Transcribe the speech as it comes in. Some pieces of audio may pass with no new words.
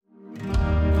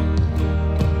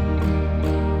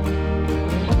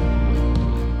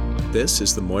This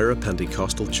is the Moira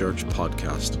Pentecostal Church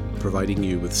podcast, providing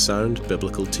you with sound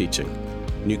biblical teaching.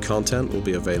 New content will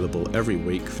be available every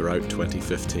week throughout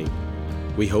 2015.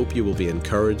 We hope you will be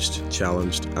encouraged,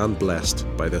 challenged, and blessed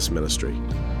by this ministry.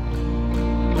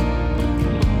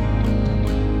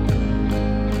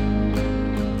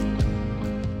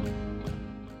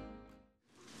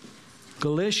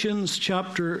 Galatians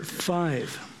chapter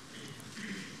 5.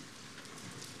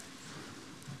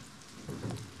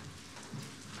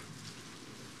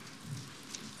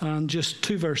 And just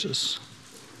two verses.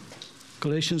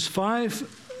 Galatians 5,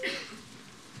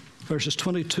 verses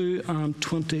 22 and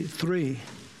 23.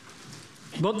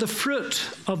 But the fruit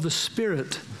of the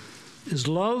Spirit is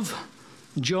love,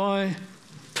 joy,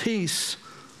 peace,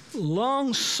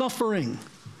 long-suffering,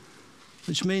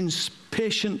 which means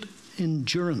patient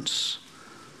endurance,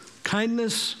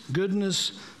 kindness,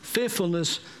 goodness,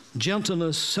 faithfulness,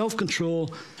 gentleness, self-control.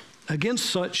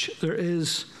 Against such there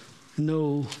is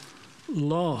no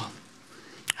law.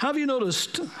 Have you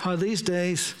noticed how these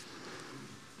days,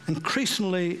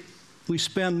 increasingly, we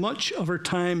spend much of our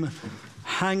time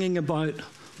hanging about,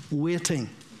 waiting,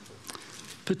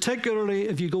 particularly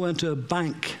if you go into a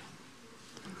bank.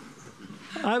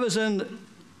 I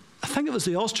think it was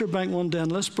the Ulster Bank one day in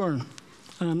Lisburn,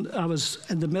 and I was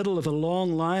in the middle of a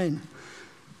long line,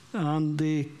 and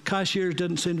the cashier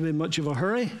didn't seem to be in much of a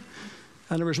hurry,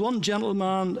 and there was one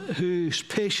gentleman whose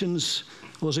patience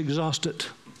was exhausted.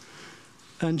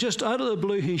 And just out of the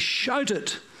blue, he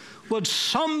shouted, "Would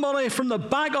somebody from the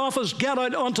back office get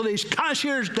out onto these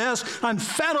cashiers' desks? I'm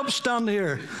fed up standing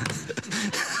here."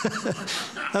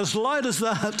 As loud as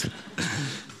that.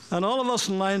 And all of us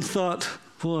in line thought,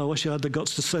 "Oh, I wish I had the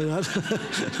guts to say that."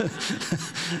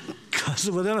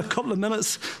 Because within a couple of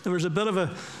minutes, there was a bit of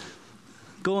a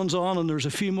goings on, and there was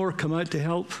a few more come out to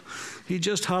help. He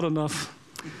just had enough.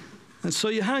 And so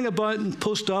you hang about in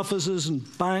post offices and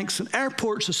banks and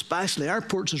airports especially.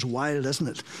 Airports is wild, isn't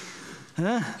it?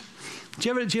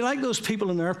 Do you like those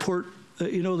people in the airport?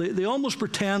 They almost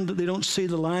pretend that they don't see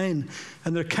the line,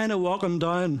 and they're kind of walking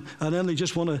down, and then they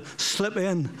just want to slip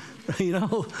in.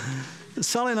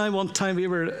 Sally and I one time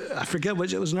I forget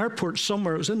which, it was an airport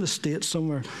somewhere. It was in the States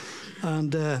somewhere,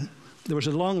 and there was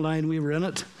a long line. We were in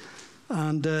it,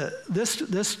 and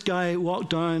this guy walked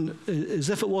down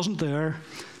as if it wasn't there.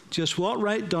 Just walked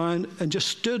right down and just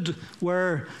stood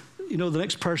where, the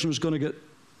next person was going to get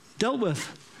dealt with.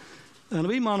 And a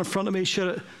wee man in front of me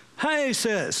shouted, "Hey," he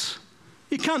says,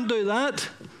 "you can't do that."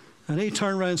 And he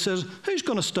turned around and says, "Who's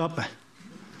going to stop me?"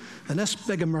 And this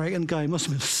big American guy, must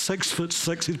have been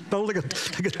 6'6", he's built like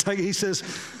a tiger. He says,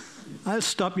 "I'll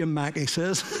stop you, Mac," he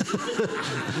says.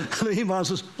 And the wee man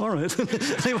says, "All right." And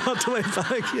he walked away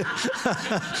back.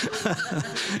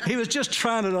 He was just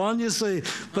trying it on, you see,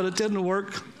 but it didn't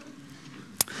work.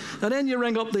 And then you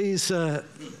ring up these,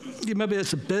 maybe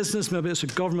it's a business, maybe it's a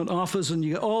government office, and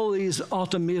you get all these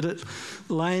automated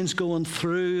lines going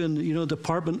through, and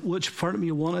which department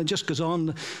you want, and it just goes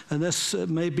on, and this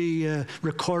may be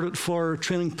recorded for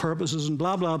training purposes and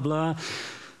blah, blah, blah.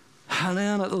 And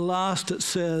then at last it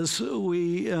says,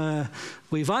 we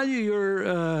value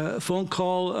your phone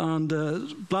call and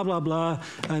blah, blah, blah.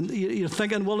 And you're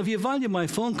thinking, well, if you value my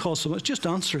phone call so much, just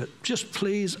answer it. Just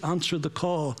please answer the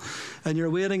call. And you're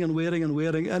waiting and waiting and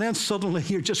waiting. And then suddenly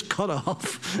you're just cut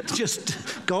off.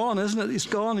 Just gone, isn't it? It's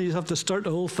gone, and you have to start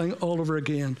the whole thing all over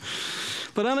again.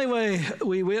 But anyway,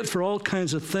 we wait for all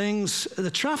kinds of things.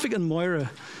 The traffic in Moira.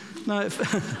 Now,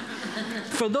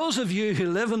 for those of you who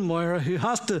live in Moira, who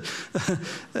has to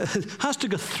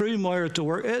go through Moira to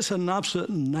work, it's an absolute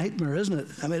nightmare, isn't it?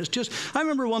 I mean, I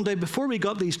remember one day before we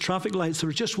got these traffic lights, there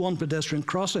was just one pedestrian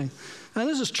crossing. And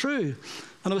this is true.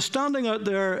 And I was standing out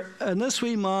there, and this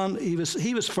wee man, he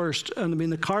was first, and I mean,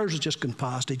 the cars had just gone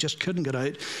past. He just couldn't get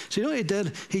out. So you know what he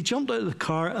did? He jumped out of the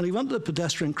car, and he went to the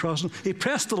pedestrian crossing. He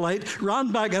pressed the light,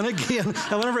 ran back in again,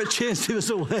 and whenever it changed, he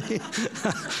was away.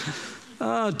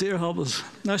 Oh, dear help us.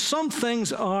 Now, some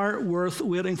things are worth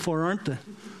waiting for, aren't they?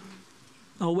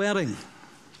 A wedding,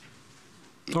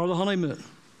 or the honeymoon,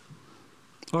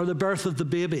 or the birth of the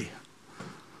baby,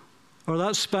 or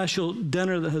that special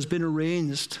dinner that has been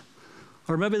arranged,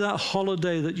 or maybe that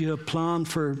holiday that you have planned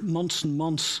for months and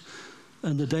months,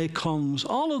 and the day comes.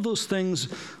 All of those things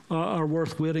are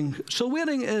worth waiting. So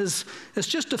waiting it's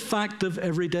just a fact of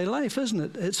everyday life, isn't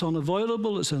it? It's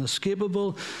unavoidable, it's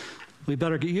inescapable. We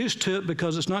better get used to it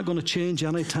because it's not going to change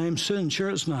anytime soon. Sure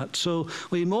it's not. So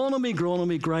we moan and we groan and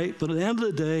we gripe, but at the end of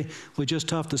the day, we just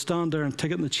have to stand there and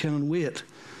take it in the chin and wait.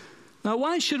 Now,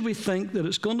 why should we think that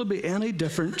it's going to be any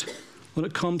different when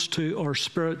it comes to our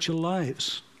spiritual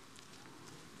lives?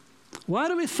 Why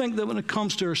do we think that when it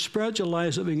comes to our spiritual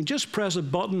lives that we can just press a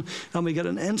button and we get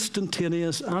an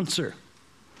instantaneous answer?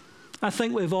 I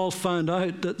think we've all found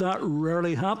out that that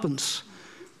rarely happens.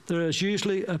 There is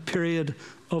usually a period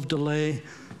of delay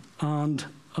and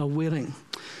a waiting.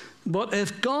 But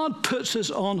if God puts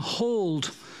us on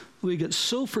hold, we get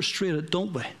so frustrated,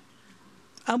 don't we?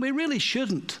 And we really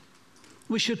shouldn't.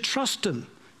 We should trust him.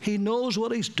 He knows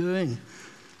what he's doing.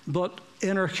 But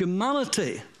in our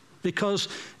humanity, because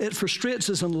it frustrates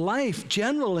us in life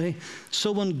generally,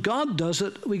 so when God does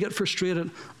it, we get frustrated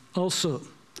also.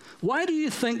 Why do you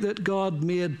think that God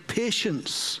made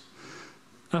patience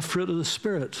a fruit of the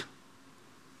Spirit?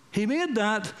 He made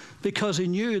that because he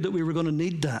knew that we were going to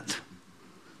need that.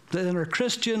 That in our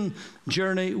Christian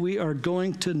journey, we are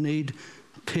going to need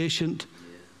patient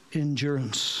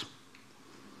endurance.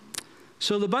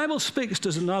 So the Bible speaks,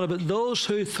 does it not, about those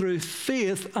who through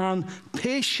faith and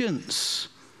patience,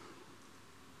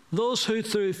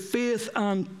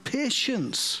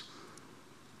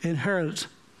 inherit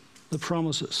the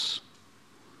promises.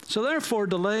 So therefore,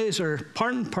 delays are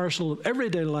part and parcel of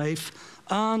everyday life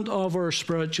and of our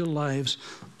spiritual lives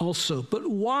also. But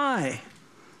why?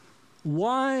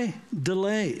 Why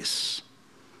delays?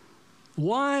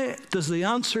 Why does the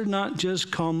answer not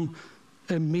just come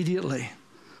immediately?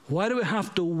 Why do we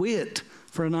have to wait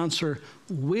for an answer,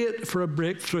 wait for a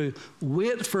breakthrough,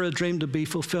 wait for a dream to be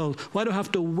fulfilled? Why do we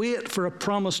have to wait for a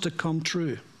promise to come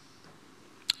true?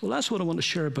 Well, that's what I want to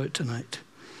share about tonight.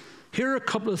 Here are a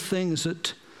couple of things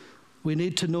that we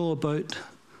need to know about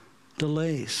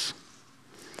delays.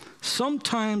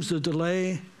 Sometimes the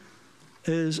delay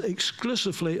is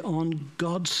exclusively on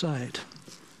God's side.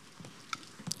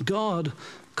 God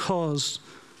caused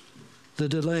the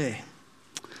delay.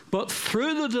 But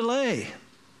through the delay,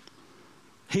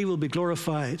 he will be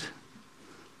glorified,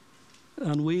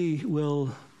 and we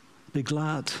will be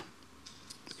glad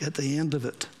at the end of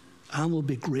it, and will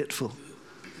be grateful.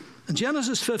 In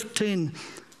Genesis 15,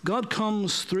 God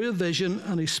comes through a vision,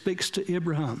 and he speaks to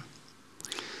Abraham.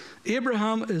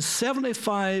 Abraham is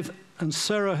 75, and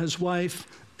Sarah, his wife,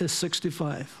 is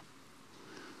 65.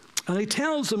 And he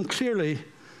tells him clearly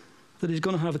that he's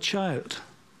going to have a child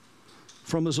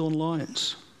from his own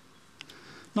loins.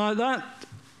 Now, that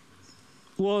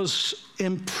was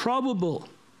improbable,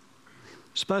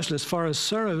 especially as far as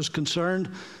Sarah was concerned,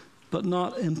 but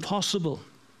not impossible.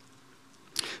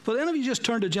 But then if you just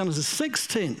turn to Genesis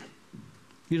 16,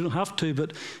 you don't have to,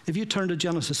 but if you turn to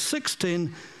Genesis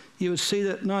 16, you would see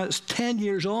that now it's 10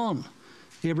 years on.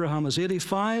 Abraham is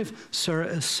 85, Sarah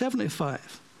is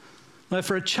 75. Now,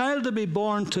 for a child to be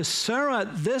born to Sarah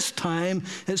at this time,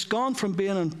 it's gone from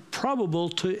being improbable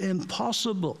to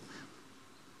impossible.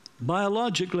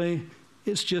 Biologically,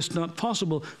 it's just not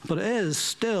possible, but it is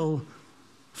still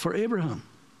for Abraham.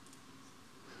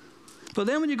 But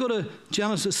then when you go to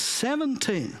Genesis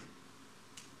 17,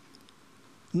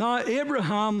 now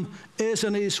Abraham is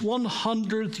in his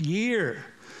 100th year,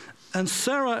 and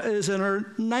Sarah is in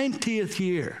her 90th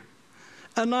year.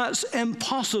 And that's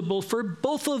impossible for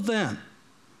both of them.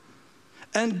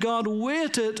 And God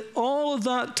waited all of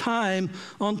that time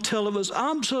until it was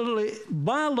absolutely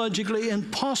biologically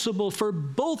impossible for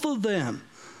both of them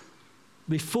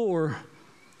before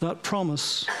that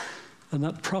promise and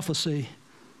that prophecy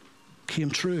came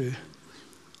true.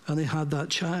 And they had that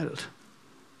child,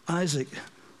 Isaac,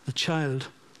 the child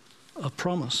of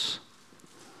promise.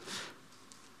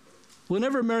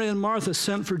 Whenever Mary and Martha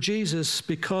sent for Jesus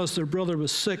because their brother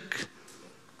was sick,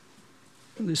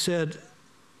 they said,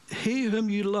 "He whom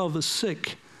you love is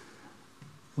sick.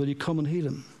 Will you come and heal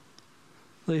him?"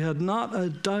 They had not a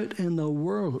doubt in the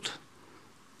world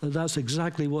that that's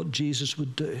exactly what Jesus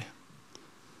would do.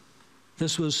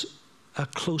 This was a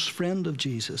close friend of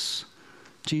Jesus.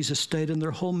 Jesus stayed in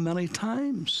their home many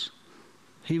times.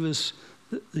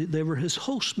 They were his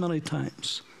host many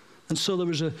times. And so there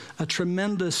was a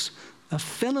tremendous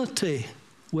affinity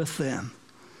with them.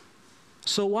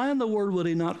 So why in the world would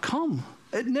he not come?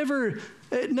 It never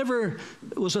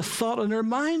was a thought in their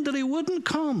mind that he wouldn't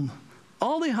come.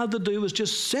 All they had to do was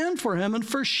just send for him, and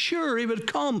for sure he would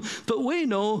come. But we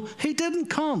know he didn't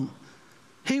come.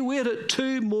 He waited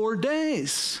 2 more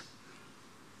days.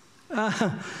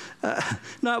 Now,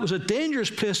 it was a dangerous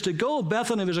place to go.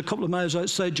 Bethany was a couple of miles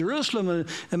outside Jerusalem. And,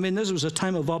 I mean, this was a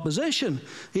time of opposition.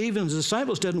 Even his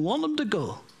disciples didn't want him to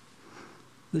go.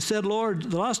 They said,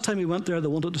 "Lord, the last time we went there, they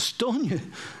wanted to stone you."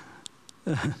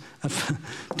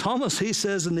 Thomas, he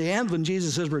says in the end, when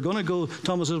Jesus says, "We're going to go,"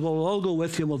 Thomas says, "Well, we'll all go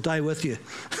with you and we'll die with you."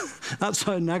 That's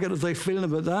how negative they're feeling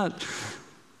about that.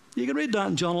 You can read that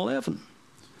in John 11.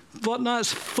 But now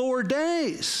it's 4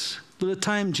 days to the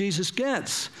time Jesus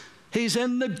gets. He's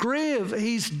in the grave.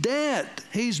 He's dead.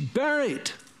 He's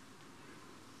buried.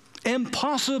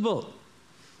 Impossible.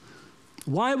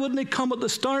 Why wouldn't he come at the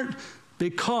start?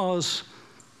 Because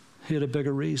he had a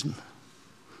bigger reason.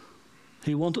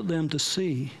 He wanted them to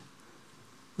see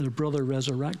their brother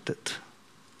resurrected.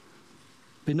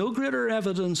 Be no greater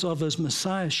evidence of his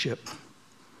messiahship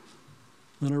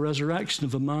than a resurrection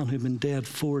of a man who'd been dead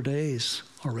 4 days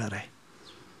already.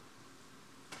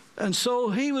 And so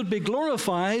he would be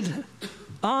glorified,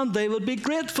 and they would be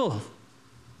grateful.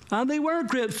 And they were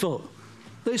grateful.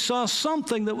 They saw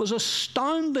something that was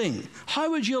astounding. How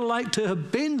would you like to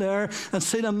have been there and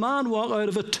seen a man walk out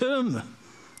of a tomb,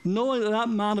 knowing that that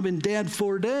man had been dead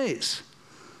 4 days?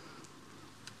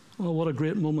 Well, what a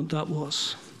great moment that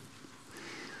was.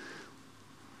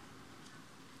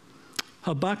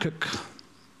 Habakkuk,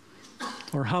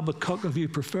 or Habakkuk if you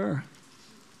prefer.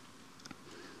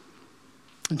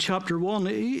 In chapter 1,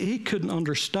 he couldn't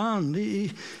understand.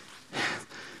 He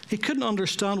couldn't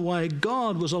understand why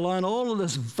God was allowing all of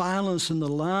this violence in the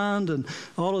land and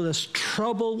all of this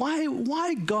trouble.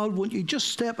 Why God, wouldn't you just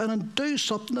step in and do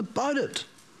something about it?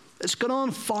 It's gone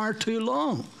on far too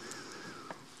long.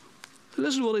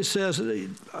 This is what he says.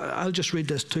 I'll just read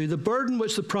this to you. The burden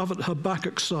which the prophet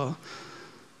Habakkuk saw.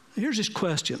 Here's his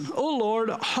question. O Lord,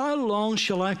 how long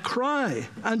shall I cry,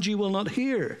 and you will not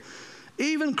hear?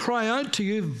 Even cry out to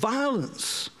you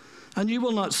violence, and you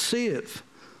will not save.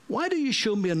 Why do you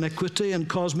show me iniquity and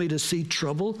cause me to see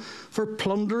trouble? For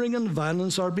plundering and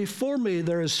violence are before me.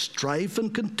 There is strife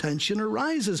and contention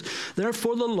arises.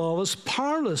 Therefore the law is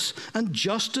powerless, and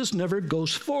justice never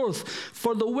goes forth.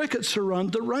 For the wicked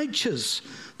surround the righteous.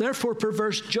 Therefore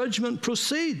perverse judgment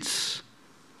proceeds.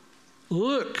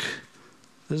 Look.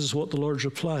 This is what the Lord's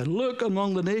replied. Look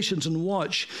among the nations and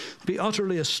watch. Be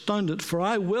utterly astounded, for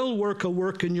I will work a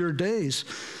work in your days,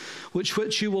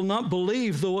 which you will not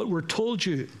believe, though it were told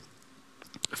you.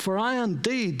 For I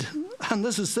indeed, and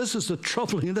this is the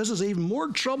troubling, this is even more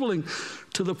troubling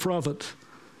to the prophet.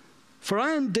 For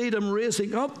I indeed am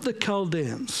raising up the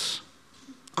Chaldeans.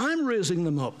 I'm raising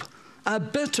them up. A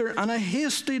bitter and a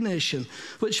hasty nation,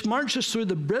 which marches through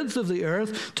the breadth of the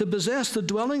earth to possess the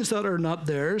dwellings that are not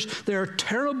theirs. They are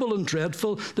terrible and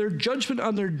dreadful. Their judgment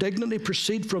and their dignity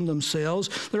proceed from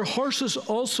themselves. Their horses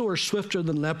also are swifter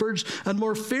than leopards and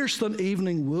more fierce than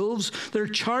evening wolves. Their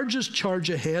charges charge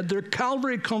ahead. Their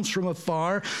cavalry comes from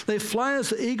afar. They fly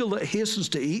as the eagle that hastens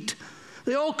to eat.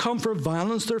 They all come for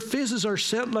violence. Their faces are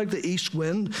set like the east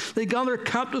wind. They gather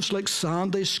captives like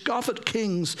sand. They scoff at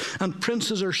kings, and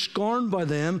princes are scorned by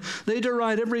them. They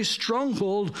deride every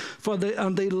stronghold,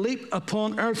 and they leap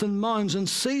upon earth and mounds and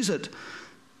seize it.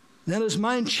 Then his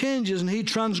mind changes, and he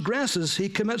transgresses. He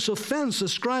commits offense,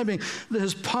 ascribing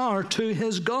his power to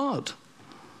his God.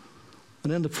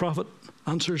 And then the prophet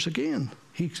answers again.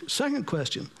 Second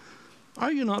question.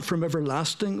 Are you not from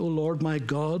everlasting, O Lord my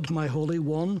God, my Holy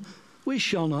One? We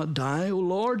shall not die. O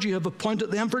Lord, you have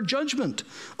appointed them for judgment.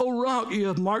 O Rock, you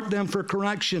have marked them for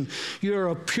correction. You are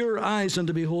of pure eyes and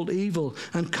to behold evil,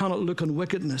 and cannot look on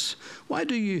wickedness. Why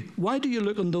do you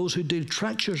look on those who deal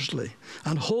treacherously,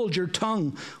 and hold your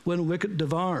tongue when wicked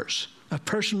devours? A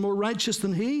person more righteous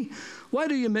than he? Why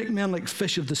do you make men like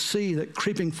fish of the sea, like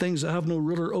creeping things that have no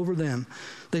ruler over them?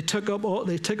 They take up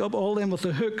all them with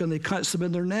a hook, and they catch them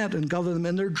in their net and gather them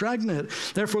in their dragnet.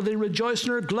 Therefore they rejoice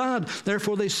and are glad.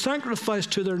 Therefore they sacrifice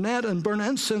to their net and burn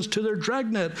incense to their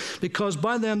dragnet, because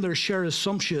by them their share is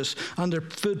sumptuous and their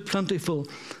food plentiful.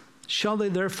 Shall they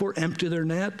therefore empty their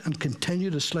net and continue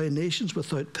to slay nations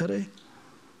without pity?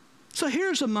 So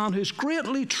here's a man who's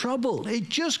greatly troubled. He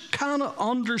just cannot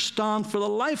understand for the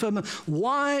life of him,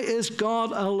 why is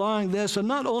God allowing this? And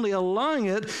not only allowing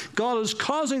it, God is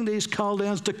causing these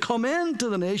Chaldeans to come into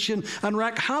the nation and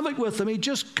wreak havoc with them. He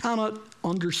just cannot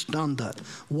understand that.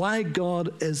 Why,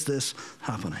 God, is this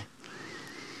happening?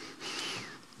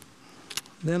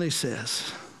 Then he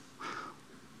says,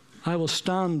 I will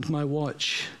stand my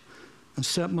watch and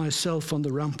set myself on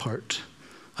the rampart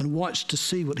and watch to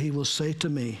see what he will say to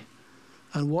me,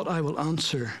 and what I will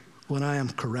answer when I am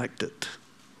corrected.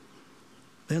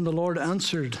 Then the Lord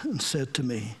answered and said to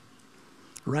me,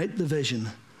 write the vision,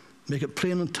 make it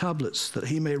plain on tablets, that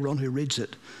he may run who reads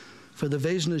it. For the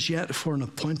vision is yet for an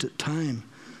appointed time,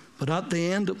 but at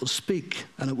the end it will speak,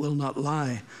 and it will not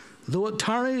lie. Though it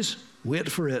tarries, wait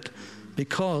for it,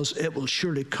 because it will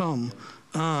surely come,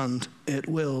 and it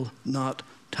will not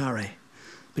tarry.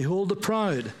 Behold the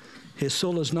proud, his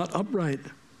soul is not upright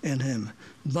in him,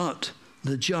 but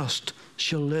the just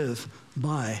shall live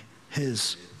by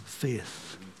his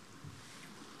faith.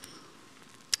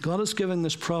 God is giving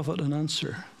this prophet an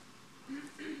answer.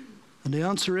 And the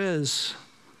answer is,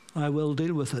 I will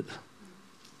deal with it,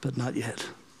 but not yet.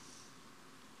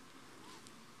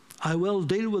 I will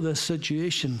deal with this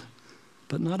situation,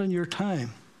 but not in your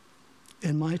time,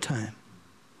 in my time.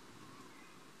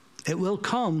 It will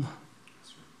come,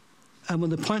 and when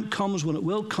the point comes when it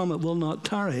will come, it will not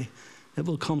tarry. It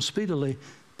will come speedily,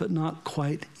 but not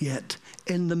quite yet.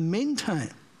 In the meantime,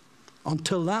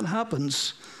 until that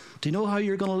happens, do you know how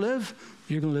you're going to live?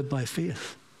 You're going to live by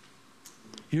faith.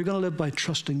 You're going to live by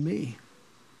trusting me.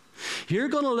 You're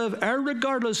going to live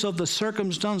irregardless of the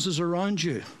circumstances around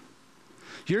you.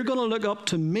 You're going to look up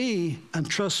to me and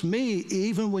trust me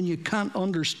even when you can't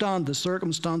understand the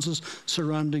circumstances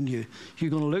surrounding you. You're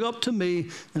going to look up to me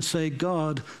and say,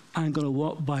 God, I'm going to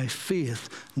walk by faith,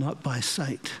 not by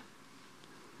sight.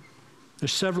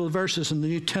 There's several verses in the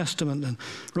New Testament, and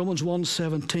Romans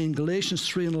 1:17, Galatians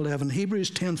 3:11,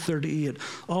 Hebrews 10:38,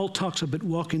 all talks about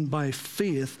walking by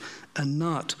faith and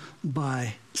not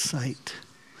by sight.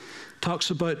 Talks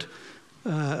about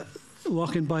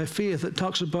walking by faith. It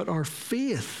talks about our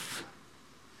faith.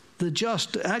 The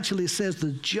just, actually says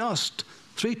the just,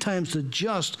 3 times the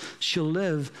just shall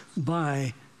live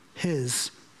by his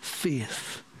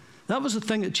faith. That was the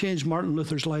thing that changed Martin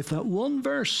Luther's life. That one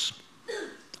verse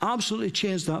absolutely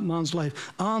changed that man's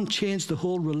life and changed the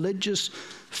whole religious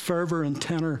fervor and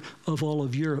tenor of all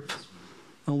of Europe.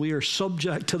 And we are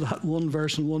subject to that one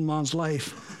verse in one man's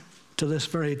life to this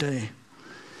very day.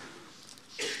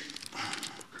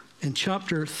 In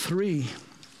chapter 3,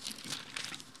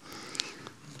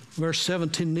 verse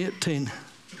 17 and 18,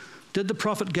 did the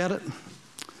prophet get it?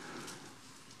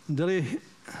 Did he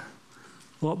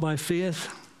walk by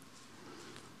faith?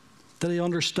 Did he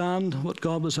understand what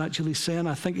God was actually saying?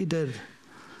 I think he did.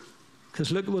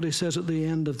 Because look at what he says at the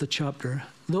end of the chapter.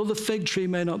 Though the fig tree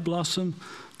may not blossom,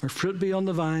 or fruit be on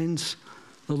the vines,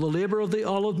 though the labor of the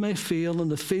olive may fail,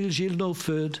 and the fields yield no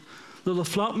food, though the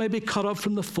flock may be cut up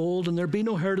from the fold, and there be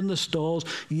no herd in the stalls,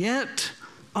 yet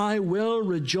I will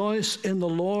rejoice in the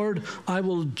Lord. I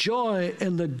will joy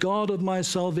in the God of my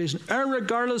salvation.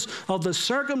 Irregardless of the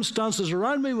circumstances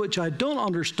around me, which I don't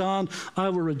understand, I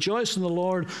will rejoice in the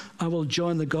Lord. I will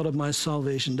joy in the God of my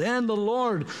salvation. Then the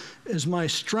Lord is my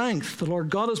strength. The Lord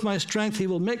God is my strength. He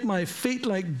will make my feet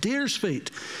like deer's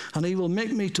feet, and he will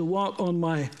make me to walk on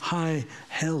my high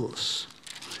hills.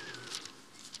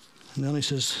 And then he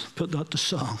says, put that to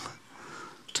song.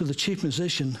 To the chief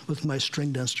musician with my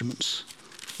stringed instruments.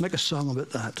 Make a song about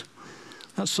that.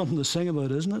 That's something to sing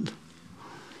about, isn't it?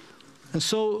 And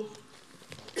so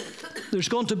there's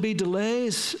going to be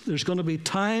delays. There's going to be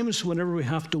times whenever we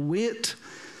have to wait,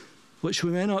 which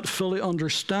we may not fully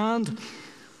understand.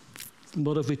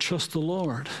 But if we trust the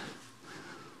Lord,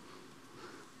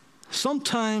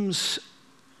 sometimes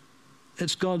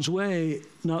it's God's way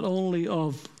not only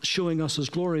of showing us his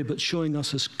glory, but showing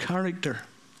us his character.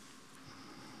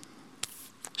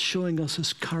 Showing us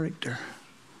his character.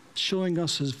 Showing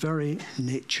us his very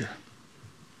nature.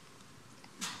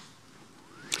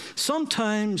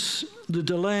 Sometimes the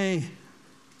delay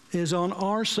is on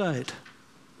our side.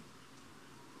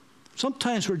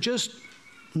 Sometimes we're just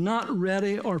not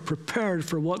ready or prepared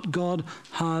for what God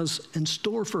has in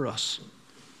store for us.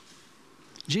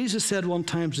 Jesus said one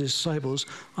time to his disciples,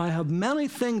 I have many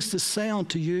things to say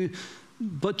unto you,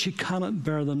 but you cannot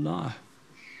bear them now.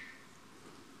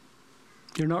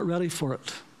 You're not ready for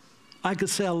it. I could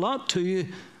say a lot to you,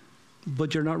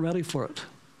 but you're not ready for it.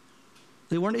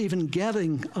 They weren't even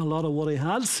getting a lot of what he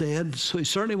had said, so he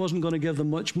certainly wasn't going to give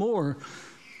them much more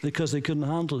because they couldn't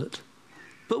handle it.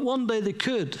 But one day they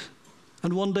could,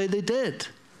 and one day they did,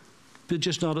 but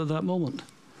just not at that moment.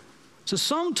 So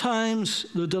sometimes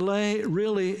the delay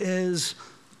really is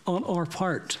on our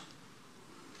part.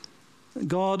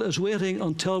 God is waiting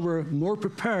until we're more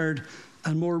prepared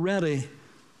and more ready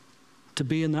to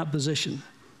be in that position.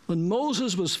 When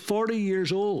Moses was 40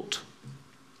 years old,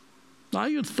 now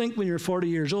you'd think when you're 40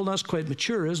 years old, that's quite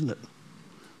mature, isn't it?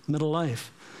 Middle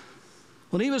life.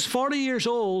 When he was 40 years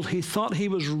old, he thought he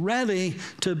was ready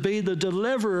to be the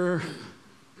deliverer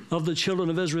of the children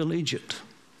of Israel in Egypt.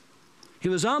 He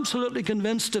was absolutely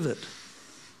convinced of it,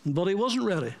 but he wasn't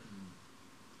ready.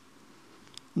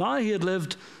 Now he had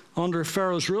lived under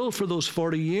Pharaoh's rule for those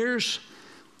 40 years.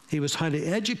 He was highly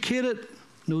educated.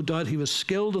 No doubt he was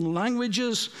skilled in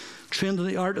languages, trained in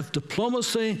the art of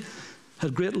diplomacy,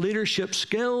 had great leadership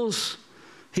skills.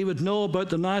 He would know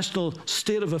about the national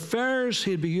state of affairs.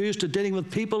 He'd be used to dealing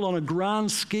with people on a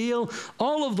grand scale.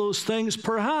 All of those things,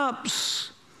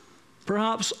 perhaps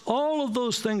all of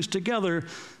those things together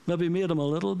maybe made him a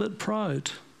little bit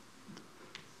proud.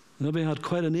 Maybe had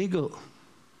quite an ego.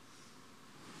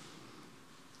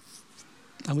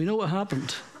 And we know what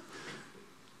happened.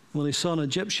 When he saw an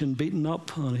Egyptian beaten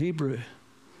up on a Hebrew,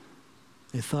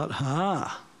 he thought,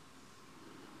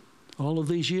 all of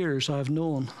these years I've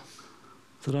known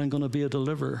that I'm going to be a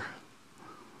deliverer.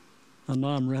 And now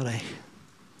I'm ready.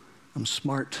 I'm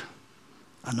smart.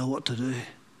 I know what to do.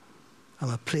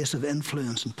 I'm a place of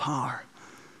influence and power.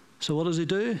 So what does he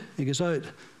do? He goes out and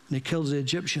he kills the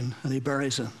Egyptian and he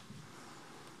buries him.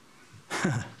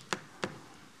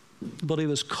 But he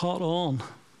was caught on.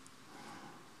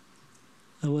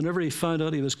 And whenever he found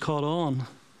out he was caught on,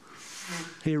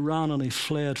 he ran and he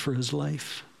fled for his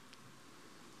life.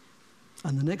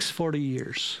 And the next 40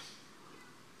 years,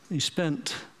 he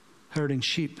spent herding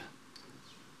sheep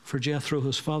for Jethro,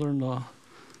 his father-in-law,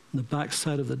 in the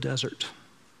backside of the desert.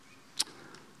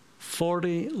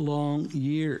 40 long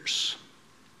years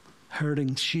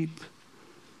herding sheep.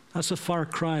 That's a far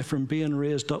cry from being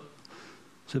raised up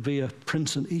to be a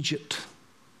prince in Egypt,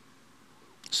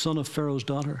 son of Pharaoh's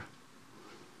daughter.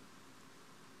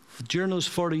 During those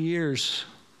 40 years,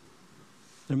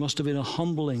 there must have been a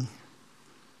humbling.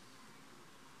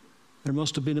 There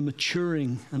must have been a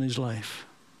maturing in his life.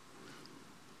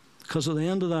 Because at the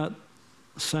end of that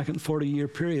second 40-year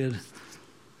period,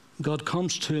 God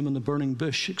comes to him in the burning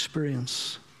bush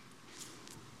experience.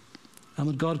 And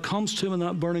when God comes to him in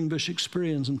that burning bush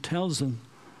experience and tells him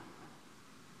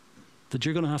that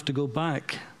you're going to have to go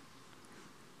back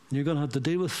and you're going to have to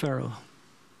deal with Pharaoh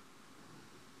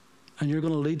and you're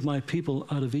going to lead my people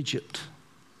out of Egypt.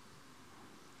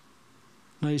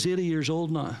 Now, he's 80 years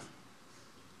old now.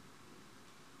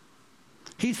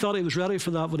 He thought he was ready for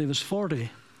that when he was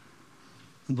 40,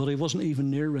 but he wasn't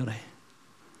even near ready.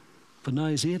 But now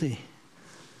he's 80.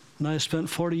 Now he's spent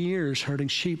 40 years herding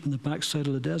sheep in the backside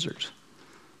of the desert.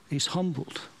 He's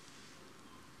humbled.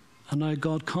 And now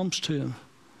God comes to him,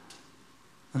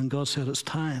 and God said, it's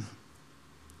time.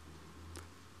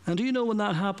 And do you know when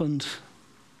that happened?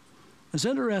 It's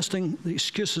interesting the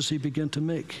excuses he began to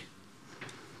make.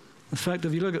 In fact,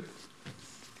 if you look at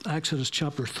Exodus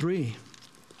chapter 3,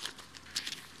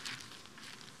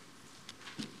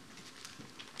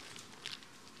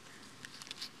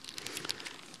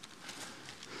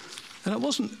 and it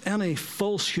wasn't any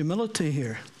false humility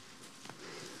here.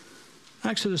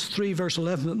 Exodus 3, verse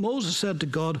 11, but Moses said to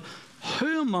God,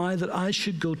 who am I that I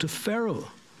should go to Pharaoh,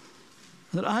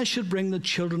 that I should bring the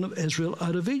children of Israel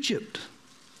out of Egypt?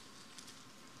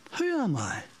 Who am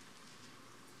I?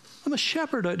 I'm a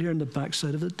shepherd out here in the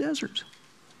backside of the desert.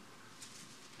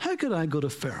 How could I go to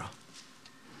Pharaoh?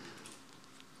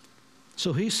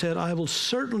 So he said, I will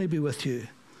certainly be with you,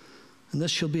 and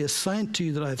this shall be a sign to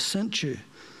you that I have sent you.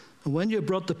 And when you have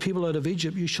brought the people out of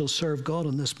Egypt, you shall serve God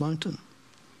on this mountain.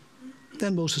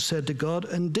 Then Moses said to God,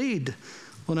 indeed,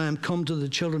 when I am come to the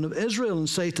children of Israel and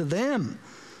say to them,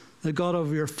 the God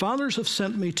of your fathers have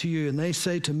sent me to you, and they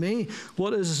say to me,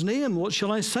 what is his name? What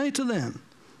shall I say to them?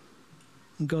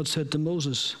 And God said to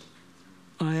Moses,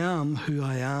 I am who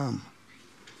I am.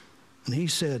 And he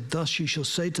said, thus you shall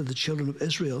say to the children of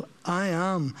Israel, I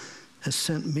am has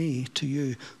sent me to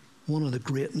you, one of the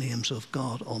great names of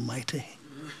God Almighty.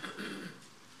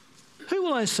 Who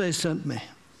will I say sent me?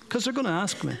 Because they're going to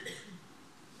ask me.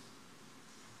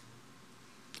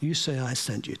 You say I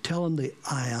sent you. Tell them the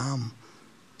I am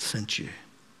sent you.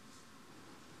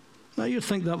 Now you'd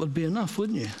think that would be enough,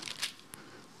 wouldn't you?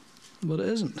 But it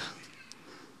isn't.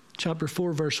 Chapter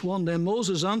 4, verse 1, then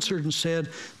Moses answered and said,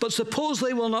 but suppose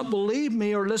they will not believe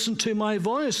me or listen to my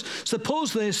voice.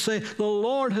 Suppose they say, the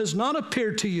Lord has not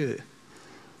appeared to you.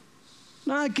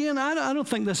 Now again, I don't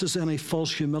think this is any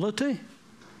false humility.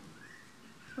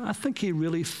 I think he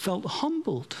really felt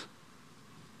humbled,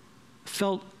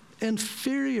 felt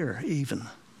inferior even,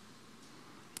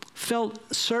 felt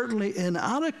certainly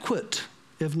inadequate,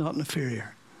 if not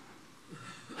inferior.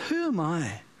 Who am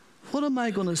I? What am I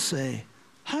going to say?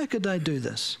 How could I do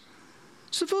this?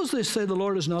 Suppose they say the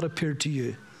Lord has not appeared to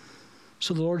you.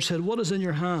 So the Lord said, what is in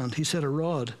your hand? He said, a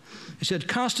rod. He said,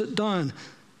 cast it down.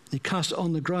 He cast it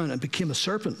on the ground and became a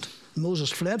serpent. And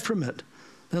Moses fled from it.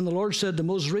 Then the Lord said to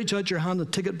Moses, reach out your hand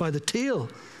and take it by the tail.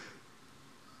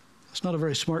 It's not a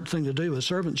very smart thing to do with a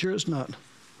serpent. Sure it's not.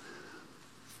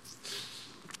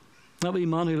 That wee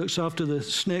man who looks after the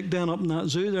snake den up in that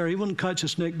zoo there, he wouldn't catch a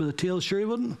snake by the tail, sure he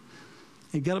wouldn't.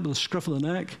 He'd get it by the scruff of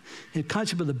the neck. He'd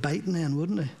catch it by the biting end,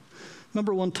 wouldn't he?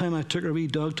 Remember one time I took a wee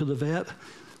dog to the vet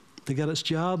to get its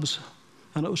jabs,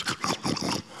 and it was...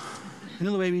 You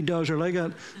know the way wee dogs are like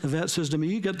that? The vet says to me,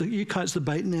 you catch the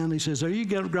biting end. He says, you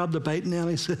grab the biting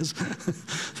end. He says,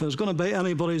 if I was going to bite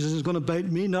anybody, he says, he's going to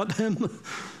bite me, not him.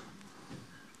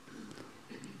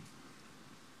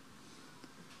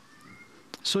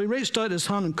 So he reached out his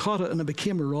hand and caught it, and it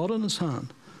became a rod in his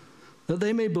hand. that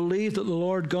they may believe that the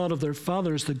Lord God of their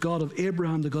fathers, the God of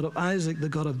Abraham, the God of Isaac, the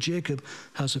God of Jacob,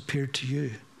 has appeared to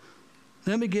you.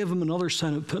 Then he gave him another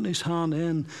sign of putting his hand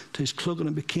in to his cloak, and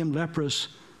it became leprous.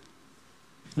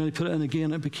 And then he put it in again,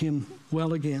 and it became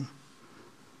well again.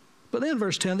 But then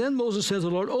verse 10, then Moses said to the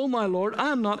Lord, O my Lord,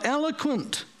 I am not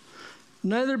eloquent,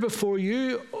 neither before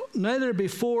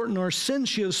nor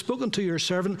since you have spoken to your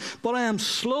servant, but I am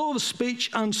slow of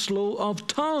speech and slow of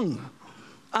tongue.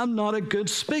 I'm not a good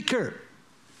speaker.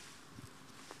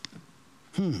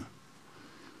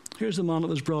 Here's the man that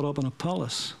was brought up in a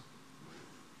palace.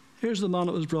 Here's the man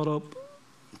that was brought up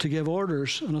to give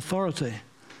orders and authority.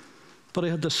 But he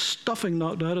had the stuffing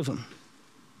knocked out of him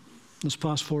this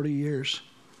past 40 years.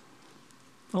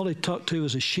 All he talked to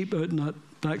was a sheep out in that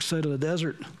backside of the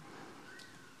desert.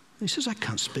 He says, I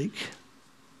can't speak.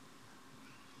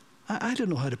 I don't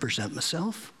know how to present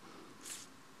myself.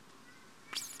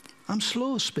 I'm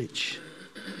slow of speech.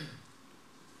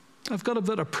 I've got a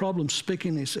bit of problem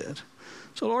speaking, he said.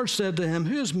 So the Lord said to him,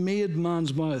 who has made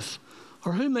man's mouth?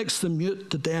 Or who makes the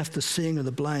mute, the deaf, the seeing, or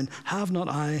the blind? Have not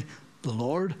I the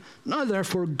Lord? Now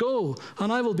therefore go,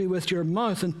 and I will be with your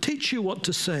mouth and teach you what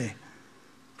to say.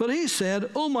 But he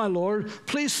said, O my Lord,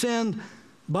 please send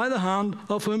by the hand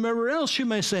of whomever else you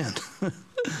may send.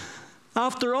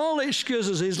 After all the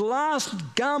excuses, his last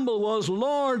gamble was,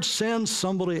 Lord, send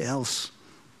somebody else.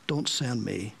 Don't send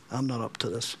me. I'm not up to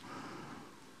this.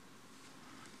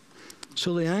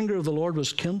 So the anger of the Lord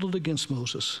was kindled against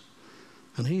Moses.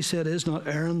 And he said, is not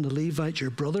Aaron the Levite your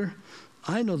brother?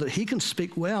 I know that he can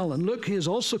speak well. And look, he is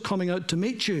also coming out to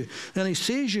meet you. And he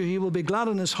sees you, he will be glad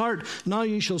in his heart. Now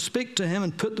you shall speak to him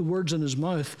and put the words in his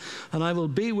mouth. And I will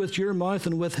be with your mouth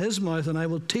and with his mouth, and I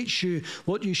will teach you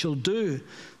what you shall do.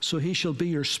 So he shall be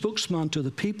your spokesman to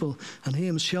the people, and he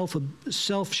himself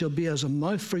shall be as a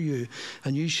mouth for you,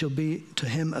 and you shall be to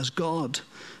him as God.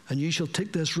 And you shall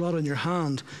take this rod in your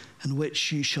hand, in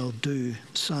which you shall do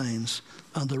signs.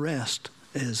 And the rest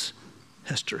is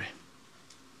history.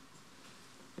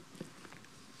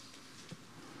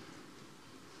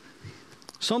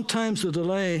 Sometimes the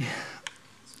delay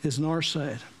is on our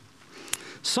side.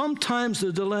 Sometimes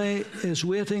the delay is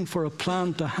waiting for a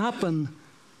plan to happen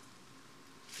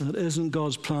that isn't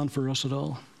God's plan for us at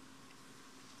all.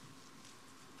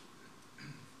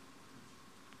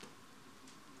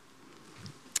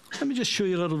 Let me just show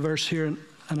you a little verse here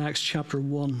in Acts chapter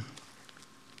 1.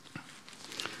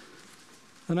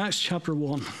 In Acts chapter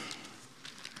 1.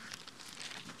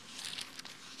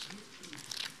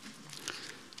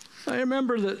 I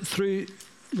remember that through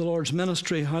the Lord's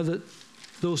ministry, how that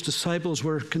those disciples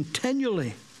were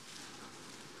continually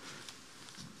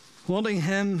wanting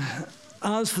him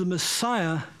as the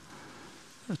Messiah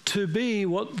to be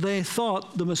what they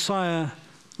thought the Messiah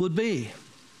would be.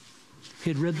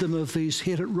 He'd rid them of these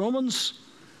hated Romans.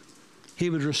 He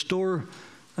would restore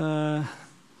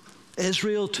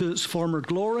Israel to its former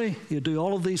glory. He'd do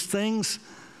all of these things.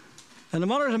 And no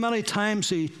matter how many times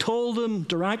he told them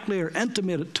directly or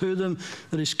intimated to them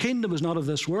that his kingdom was not of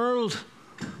this world,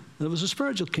 that it was a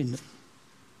spiritual kingdom.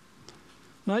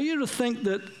 Now you would think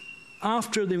that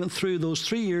after they went through those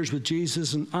 3 years with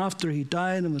Jesus, and after he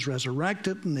died and was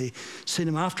resurrected, and they seen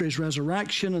him after his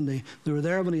resurrection, and they were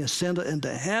there when he ascended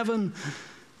into heaven,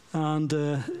 and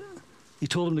he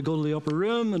told them to go to the upper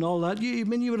room and all that. You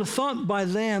would have thought by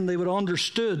then they would have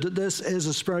understood that this is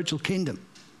a spiritual kingdom.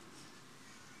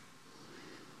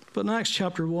 But in Acts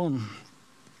chapter 1,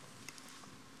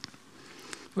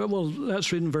 well,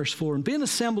 let's read in verse 4. And being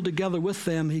assembled together with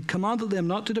them, he commanded them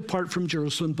not to depart from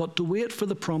Jerusalem, but to wait for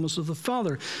the promise of the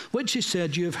Father, which he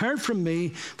said, you have heard from me,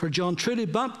 for John truly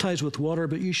baptized with water,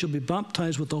 but you shall be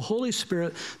baptized with the Holy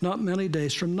Spirit not many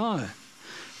days from now.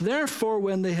 Therefore,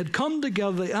 when they had come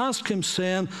together, they asked him,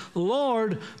 saying,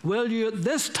 Lord, will you at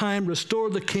this time restore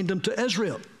the kingdom to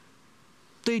Israel?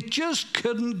 They just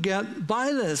couldn't get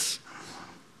by this.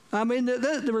 I mean,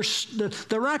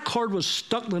 the record was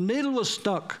stuck. The needle was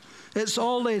stuck. It's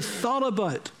all they thought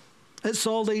about. It's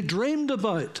all they dreamed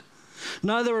about.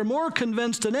 Now, they were more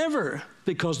convinced than ever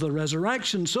because of the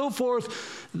resurrection and so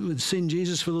forth. We'd seen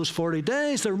Jesus for those 40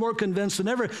 days. They were more convinced than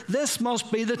ever. This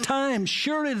must be the time.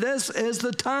 Surely this is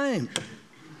the time.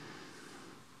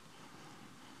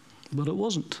 But it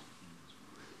wasn't.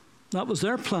 That was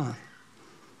their plan.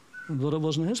 But it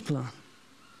wasn't his plan.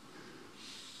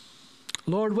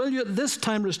 Lord, will you at this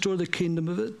time restore the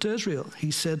kingdom to Israel?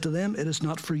 He said to them, it is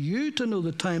not for you to know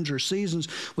the times or seasons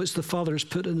which the Father has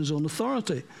put in his own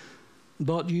authority,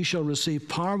 but you shall receive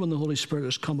power when the Holy Spirit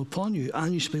has come upon you,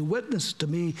 and you shall be witnesses to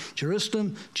me,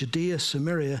 Jerusalem, Judea,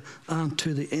 Samaria, and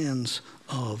to the ends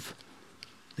of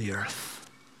the earth.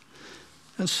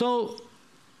 And so,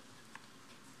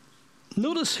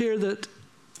 Notice here that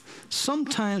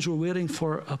sometimes we're waiting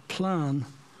for a plan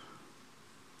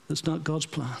that's not God's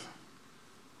plan.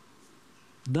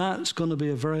 That's going to be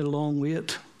a very long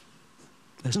wait,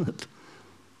 isn't it?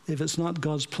 If it's not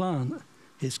God's plan,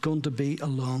 it's going to be a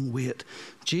long wait.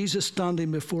 Jesus,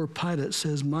 standing before Pilate,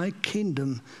 says, my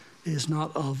kingdom is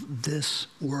not of this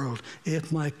world.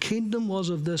 If my kingdom was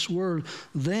of this world,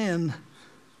 then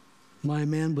my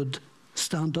men would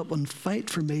stand up and fight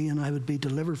for me and I would be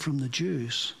delivered from the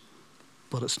Jews.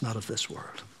 But it's not of this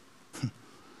world.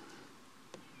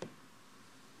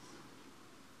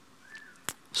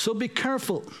 So be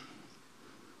careful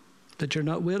that you're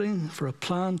not waiting for a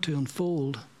plan to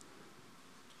unfold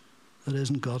that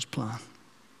isn't God's plan.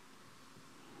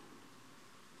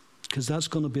 Because that's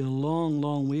going to be a long,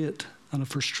 long wait and a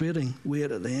frustrating wait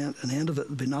at the end. And the end of it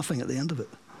will be nothing at the end of it.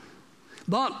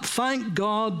 But thank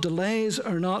God, delays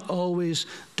are not always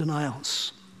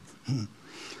denials.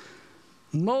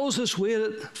 Moses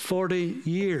waited 40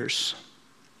 years,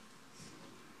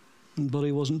 but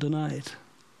he wasn't denied.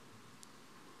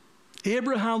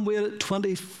 Abraham waited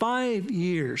 25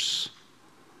 years,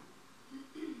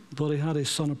 but he had his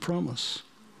son of promise.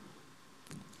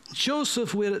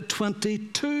 Joseph waited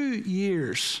 22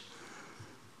 years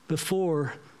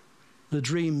before the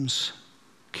dreams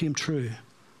came true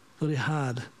that he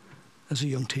had as a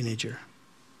young teenager.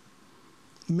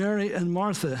 Mary and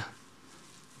Martha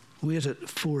waited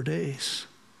 4 days,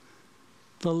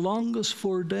 the longest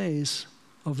 4 days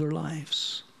of their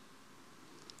lives.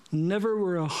 Never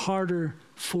were a harder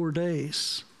 4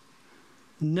 days.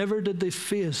 Never did they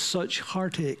face such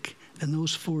heartache in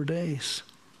those 4 days.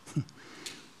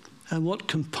 And what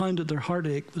compounded their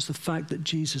heartache was the fact that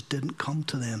Jesus didn't come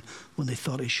to them when they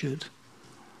thought he should.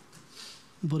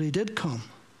 But he did come.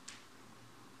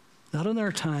 Not in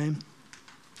their time,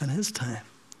 in his time.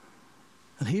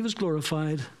 And he was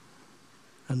glorified,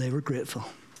 and they were grateful.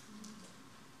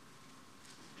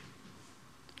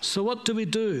 So what do we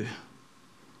do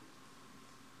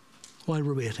while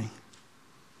we're waiting?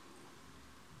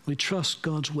 We trust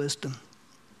God's wisdom.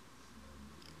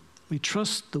 We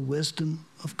trust the wisdom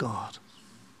of God.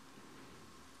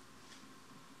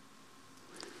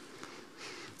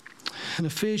 In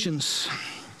Ephesians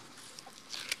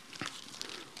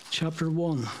chapter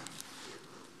 1,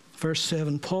 verse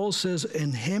 7, Paul says,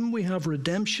 in him we have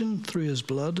redemption through his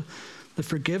blood, the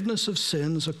forgiveness of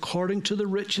sins according to the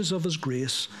riches of his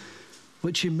grace,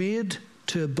 which he made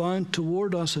to abound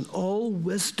toward us in all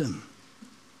wisdom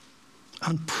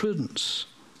and prudence,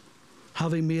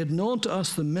 having made known to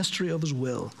us the mystery of his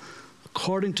will,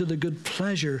 according to the good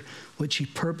pleasure which he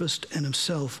purposed in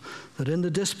himself, that in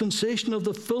the dispensation of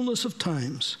the fullness of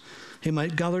times he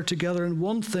might gather together in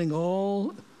one thing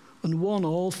all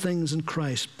things in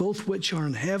Christ, both which are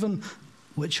in heaven,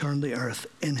 which are on the earth,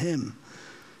 in him.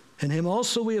 In him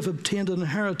also we have obtained an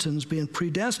inheritance, being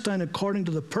predestined according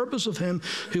to the purpose of him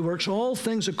who works all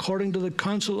things according to the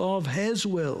counsel of his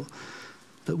will,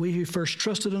 that we who first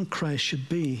trusted in Christ should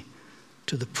be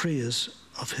to the praise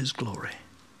of his glory.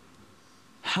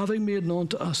 Having made known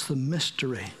to us the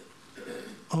mystery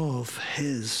of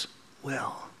his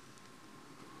will.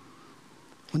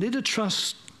 We need to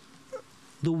trust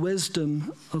the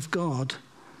wisdom of God,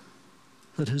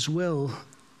 that his will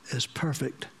is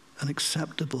perfect and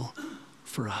acceptable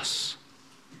for us.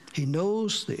 He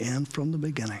knows the end from the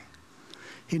beginning.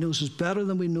 He knows us better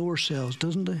than we know ourselves,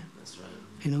 doesn't he? That's right.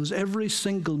 He knows every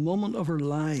single moment of our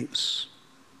lives.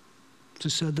 As I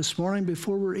said this morning,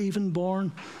 before we're even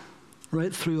born,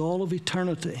 right through all of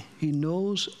eternity, he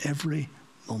knows every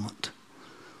moment.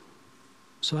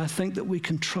 So I think that we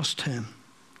can trust him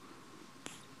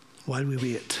while we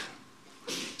wait.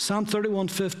 Psalm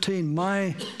 31:15,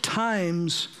 my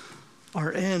times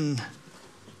are in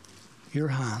your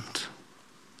hand.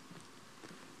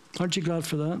 Aren't you glad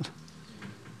for that?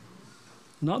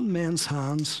 Not in men's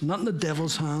hands, not in the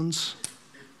devil's hands,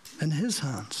 in his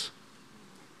hands.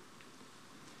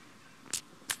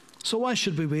 So why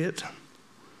should we wait?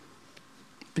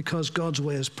 Because God's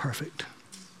way is perfect.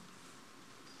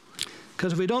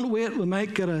 Because if we don't wait, we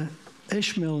might get an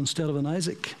Ishmael instead of an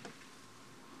Isaac.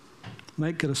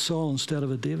 Might get a Saul instead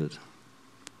of a David.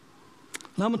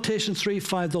 Lamentations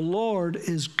 3:5, the Lord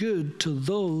is good to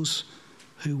those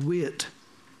who wait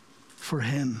for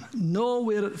him. Noah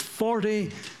waited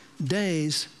 40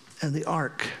 days in the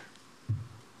ark.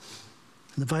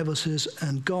 And the Bible says,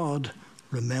 and God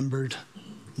remembered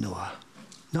Noah.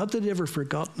 Not that he ever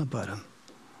forgotten about him.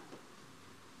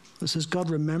 It says God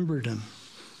remembered him.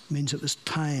 It means it was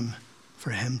time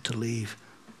for him to leave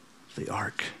the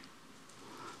ark.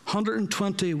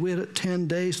 120 waited 10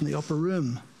 days in the upper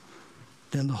room.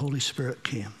 Then the Holy Spirit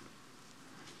came.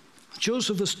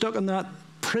 Joseph was stuck in that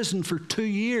prison for 2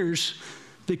 years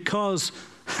because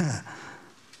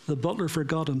the butler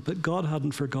forgot him, but God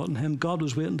hadn't forgotten him. God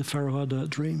was waiting till Pharaoh had that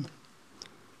dream.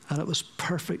 And it was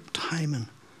perfect timing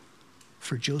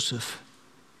for Joseph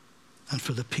and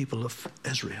for the people of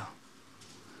Israel.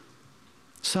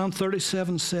 Psalm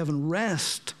 37:7,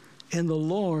 rest in the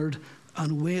Lord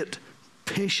and wait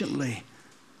patiently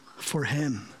for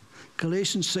him.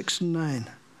 Galatians 6:9,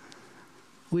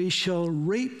 we shall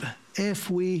reap if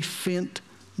we faint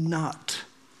not.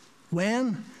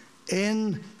 When?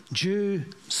 In due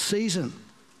season.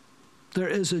 There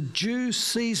is a due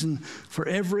season for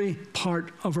every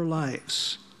part of our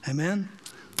lives. Amen?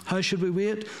 How should we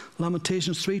wait?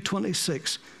 Lamentations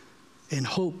 3:26, in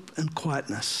hope and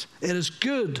quietness. It is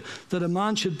good that a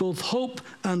man should both hope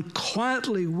and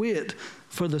quietly wait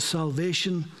for the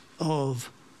salvation of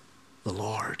the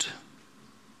Lord.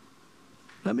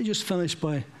 Let me just finish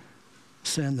by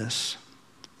saying this.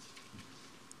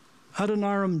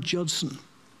 Adoniram Judson,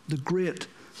 the great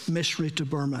missionary to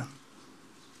Burma,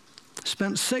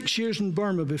 spent 6 years in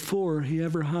Burma before he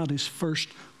ever had his first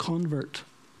convert.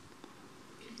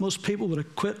 Most people would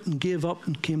have quit and gave up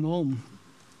and came home,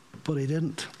 but he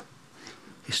didn't.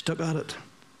 He stuck at it.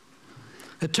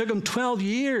 It took him 12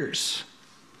 years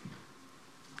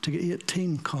to get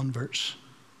 18 converts.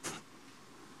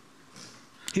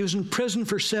 He was in prison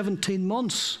for 17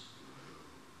 months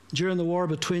during the war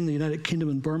between the United Kingdom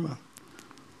and Burma.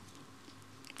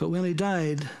 But when he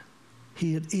died,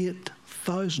 he had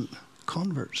 8,000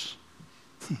 converts.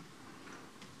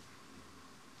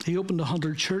 He opened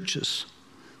 100 churches,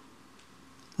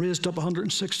 raised up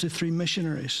 163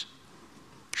 missionaries,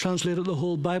 translated the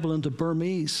whole Bible into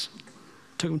Burmese. It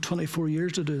took him 24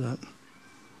 years to do that.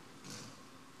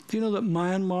 Do you know that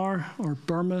Myanmar, or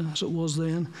Burma as it was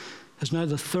then, is now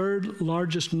the third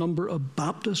largest number of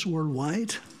Baptists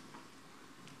worldwide?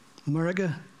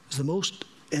 America is the most,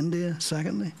 India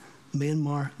secondly,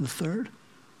 Myanmar the third.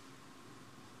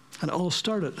 And it all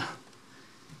started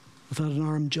with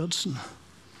Adoniram Judson.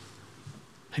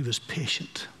 He was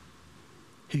patient.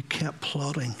 He kept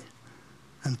plodding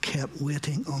and kept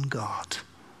waiting on God.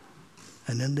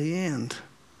 And in the end,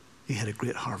 he had a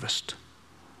great harvest.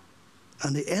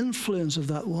 And the influence of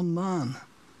that one man,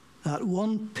 that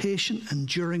one patient,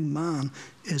 enduring man,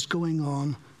 is going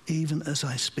on even as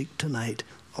I speak tonight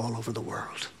all over the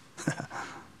world.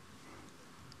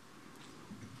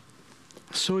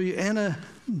 So are you in a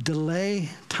delay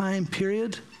time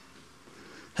period?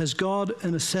 Has God,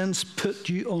 in a sense, put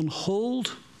you on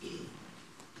hold?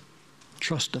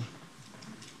 Trust him.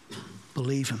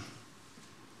 Believe him.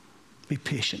 Be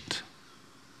patient.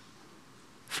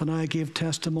 Fanai gave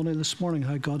testimony this morning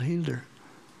how God healed her.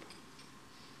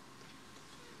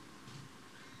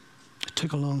 It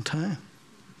took a long time.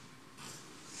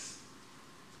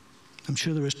 I'm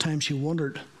sure there was times she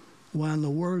wondered, why in the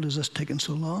world is this taking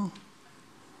so long?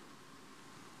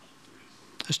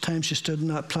 There's times she stood on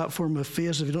that platform with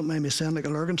face, if you don't mind me saying, like a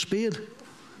lurgan spade.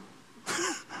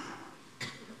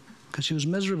 Because she was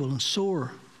miserable and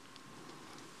sore.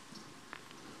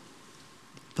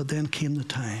 But then came the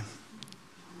time.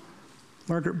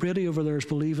 Margaret Brady over there is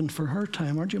believing for her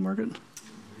time, aren't you, Margaret?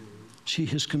 She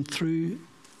has come through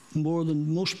more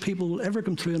than most people will ever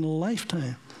come through in a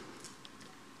lifetime.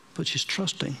 But she's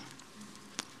trusting,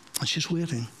 and she's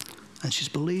waiting, and she's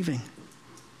believing,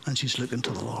 and she's looking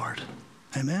to the Lord.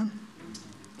 Amen?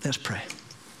 Let's pray.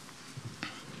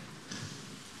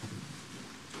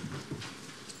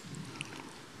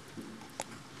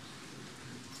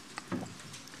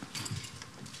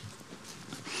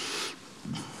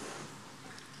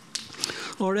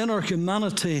 Lord, in our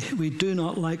humanity, we do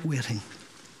not like waiting.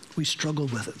 We struggle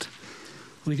with it.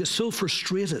 We get so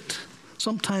frustrated,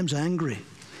 sometimes angry.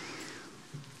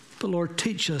 But Lord,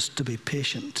 teach us to be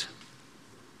patient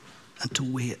and to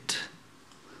wait.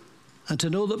 And to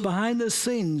know that behind the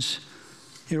scenes,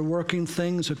 you're working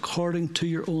things according to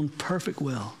your own perfect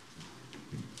will.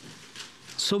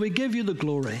 So we give you the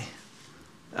glory,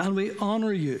 and we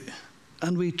honor you,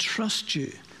 and we trust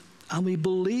you, and we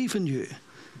believe in you.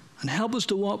 And help us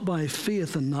to walk by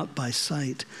faith and not by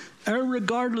sight,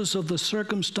 irregardless of the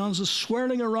circumstances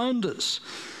swirling around us.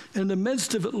 In the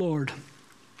midst of it, Lord,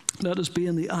 let us be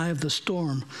in the eye of the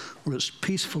storm, where it's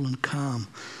peaceful and calm,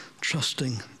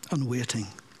 trusting and waiting.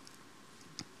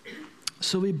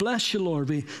 So we bless you, Lord.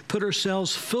 We put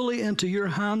ourselves fully into your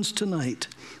hands tonight,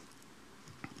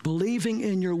 believing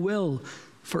in your will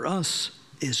for us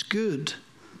is good.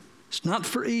 It's not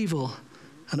for evil,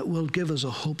 and it will give us a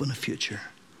hope and a future.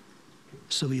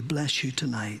 So we bless you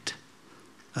tonight.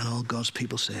 And all God's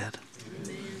people said,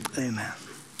 Amen.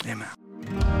 Amen.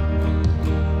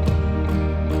 Amen.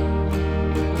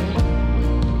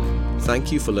 Thank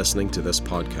you for listening to this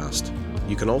podcast.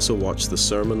 You can also watch the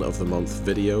Sermon of the Month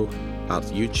video at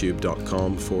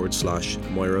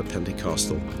youtube.com/Moira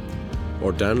Pentecostal,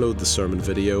 or download the sermon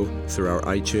video through our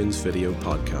iTunes video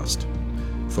podcast.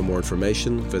 For more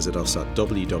information, visit us at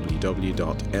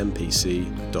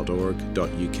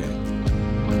www.mpc.org.uk.